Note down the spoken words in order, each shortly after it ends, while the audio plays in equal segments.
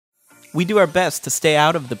We do our best to stay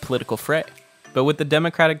out of the political fray, but with the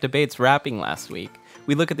Democratic debates wrapping last week,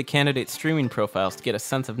 we look at the candidate streaming profiles to get a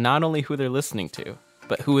sense of not only who they're listening to,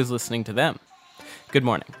 but who is listening to them. Good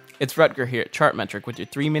morning. It's Rutger here at Chartmetric with your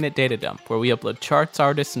 3-minute data dump, where we upload charts,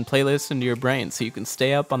 artists, and playlists into your brain so you can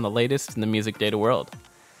stay up on the latest in the music data world.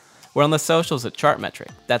 We're on the socials at Chartmetric.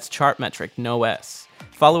 That's Chartmetric, no S.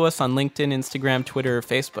 Follow us on LinkedIn, Instagram, Twitter, or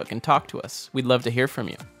Facebook, and talk to us. We'd love to hear from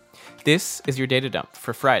you. This is your data dump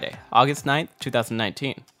for Friday, August 9th,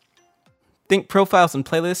 2019. Think profiles and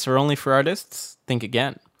playlists are only for artists? Think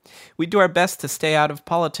again. We do our best to stay out of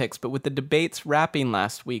politics, but with the debates wrapping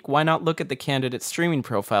last week, why not look at the candidate streaming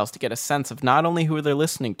profiles to get a sense of not only who they're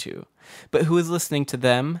listening to, but who is listening to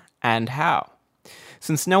them and how?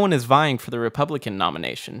 Since no one is vying for the Republican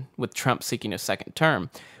nomination, with Trump seeking a second term,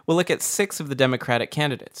 we'll look at 6 of the Democratic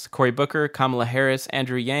candidates: Cory Booker, Kamala Harris,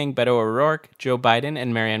 Andrew Yang, Beto O'Rourke, Joe Biden,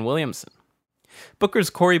 and Marianne Williamson.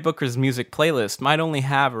 Cory Booker's music playlist might only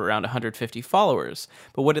have around 150 followers,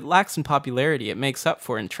 but what it lacks in popularity, it makes up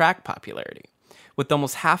for in track popularity, with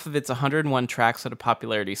almost half of its 101 tracks at a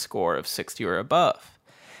popularity score of 60 or above.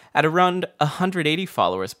 At around 180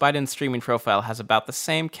 followers, Biden's streaming profile has about the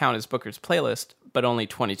same count as Booker's playlist, but only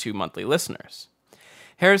 22 monthly listeners.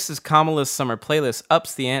 Harris's Kamala's Summer playlist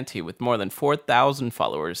ups the ante with more than 4,000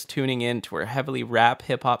 followers tuning in to her heavily rap,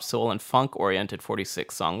 hip-hop, soul, and funk-oriented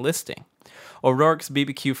 46-song listing. O'Rourke's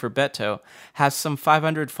BBQ for Beto has some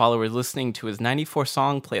 500 followers listening to his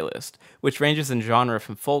 94-song playlist, which ranges in genre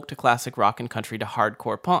from folk to classic rock and country to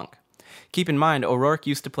hardcore punk. Keep in mind, O'Rourke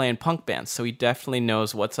used to play in punk bands, so he definitely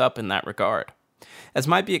knows what's up in that regard. As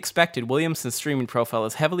might be expected, Williamson's streaming profile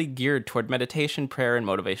is heavily geared toward meditation, prayer, and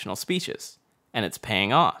motivational speeches. And it's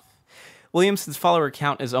paying off. Williamson's follower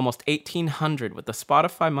count is almost 1,800, with a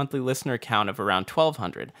Spotify monthly listener count of around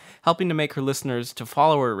 1,200, helping to make her listeners to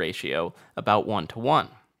follower ratio about 1-to-1.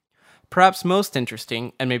 Perhaps most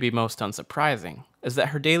interesting, and maybe most unsurprising, is that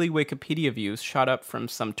her daily Wikipedia views shot up from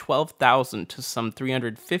some 12,000 to some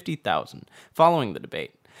 350,000 following the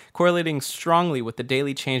debate, correlating strongly with the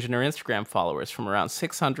daily change in her Instagram followers from around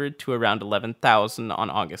 600 to around 11,000 on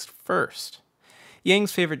August 1st.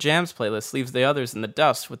 Yang's Favorite Jams playlist leaves the others in the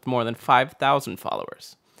dust with more than 5,000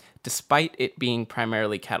 followers, despite it being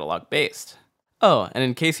primarily catalog-based. Oh, and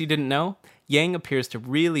in case you didn't know, Yang appears to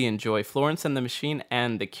really enjoy Florence and the Machine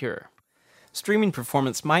and The Cure. Streaming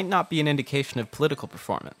performance might not be an indication of political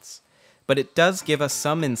performance, but it does give us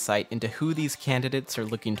some insight into who these candidates are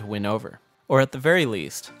looking to win over, or at the very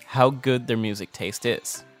least, how good their music taste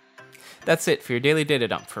is. That's it for your daily data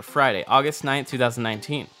dump for Friday, August 9th,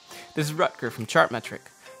 2019. This is Rutger from Chartmetric.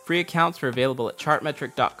 Free accounts are available at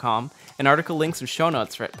chartmetric.com, and article links and show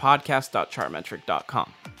notes are at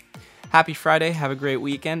podcast.chartmetric.com. Happy Friday, have a great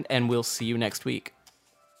weekend, and we'll see you next week.